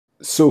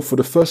So for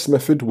the first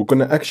method, we're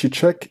going to actually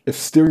check if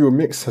stereo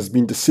mix has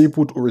been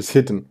disabled or is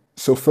hidden.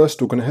 So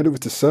first, we're going to head over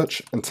to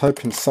search and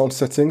type in sound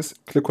settings,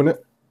 click on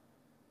it.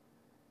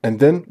 And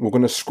then we're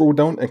going to scroll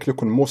down and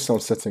click on more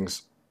sound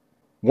settings.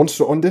 Once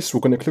we're on this, we're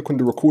going to click on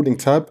the recording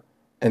tab,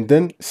 and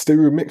then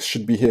stereo mix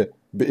should be here.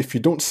 But if you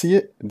don't see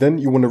it, then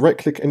you want to right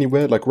click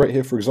anywhere, like right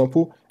here for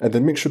example, and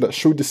then make sure that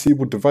show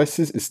disabled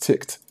devices is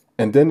ticked.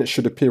 And then it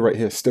should appear right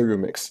here, stereo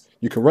mix.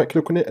 You can right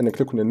click on it and then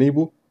click on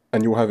enable,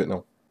 and you'll have it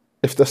now.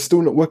 If that's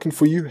still not working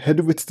for you,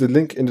 head over to the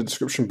link in the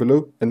description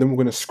below, and then we're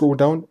going to scroll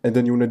down, and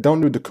then you want to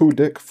download the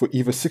codec for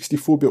either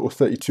 64-bit or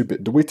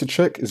 32-bit. The way to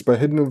check is by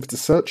heading over to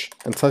search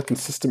and type in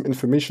system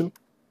information,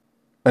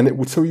 and it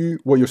will tell you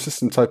what your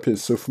system type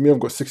is. So for me, I've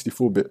got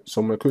 64-bit,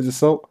 so I'm going to close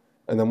this out,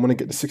 and then I'm going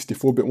to get the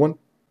 64-bit one,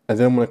 and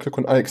then I'm going to click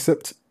on I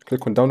accept,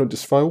 click on download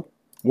this file.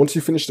 Once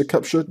you finish the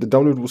capture, the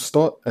download will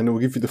start, and it will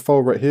give you the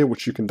file right here,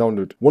 which you can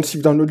download. Once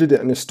you've downloaded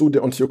it and installed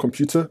it onto your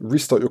computer,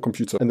 restart your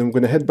computer, and then we're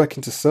going to head back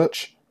into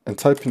search and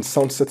type in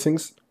sound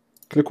settings,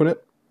 click on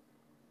it,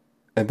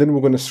 and then we're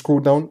going to scroll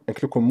down and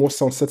click on more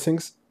sound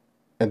settings,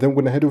 and then we're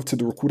going to head over to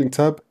the recording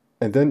tab,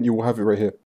 and then you will have it right here.